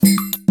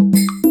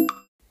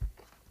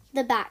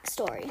The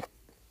backstory.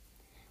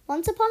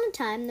 Once upon a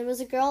time, there was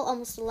a girl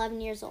almost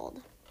 11 years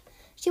old.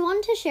 She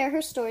wanted to share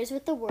her stories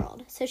with the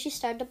world, so she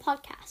started a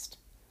podcast.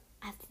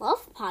 I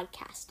love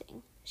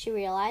podcasting, she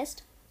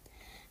realized.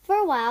 For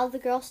a while, the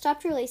girl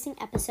stopped releasing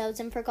episodes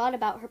and forgot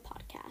about her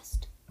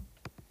podcast.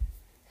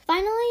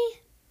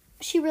 Finally,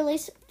 she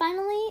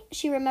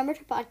remembered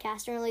her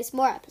podcast and released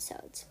more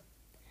episodes.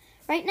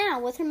 Right now,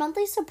 with her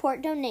monthly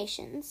support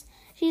donations,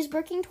 she is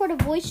working toward a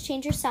voice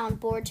changer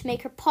soundboard to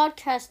make her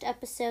podcast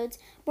episodes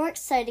more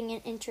exciting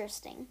and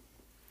interesting.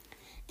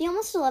 The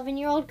almost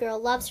 11-year-old girl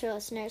loves her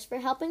listeners for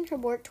helping her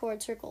work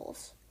towards her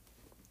goals.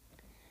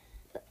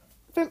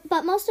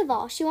 But most of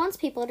all, she wants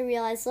people to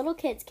realize little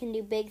kids can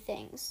do big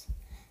things.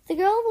 The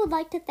girl would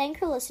like to thank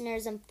her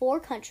listeners in 4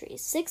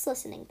 countries, 6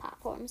 listening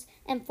platforms,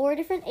 and 4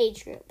 different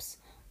age groups,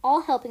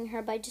 all helping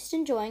her by just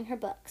enjoying her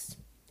books.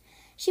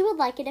 She would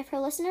like it if her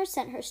listeners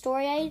sent her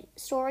story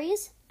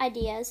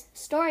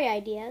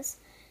ideas,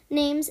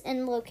 names,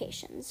 and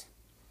locations.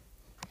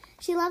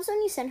 She loves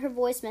when you send her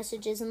voice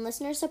messages and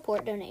listener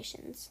support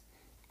donations.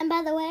 And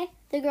by the way,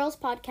 the girl's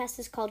podcast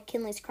is called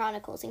Kinley's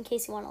Chronicles, in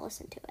case you want to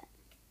listen to it.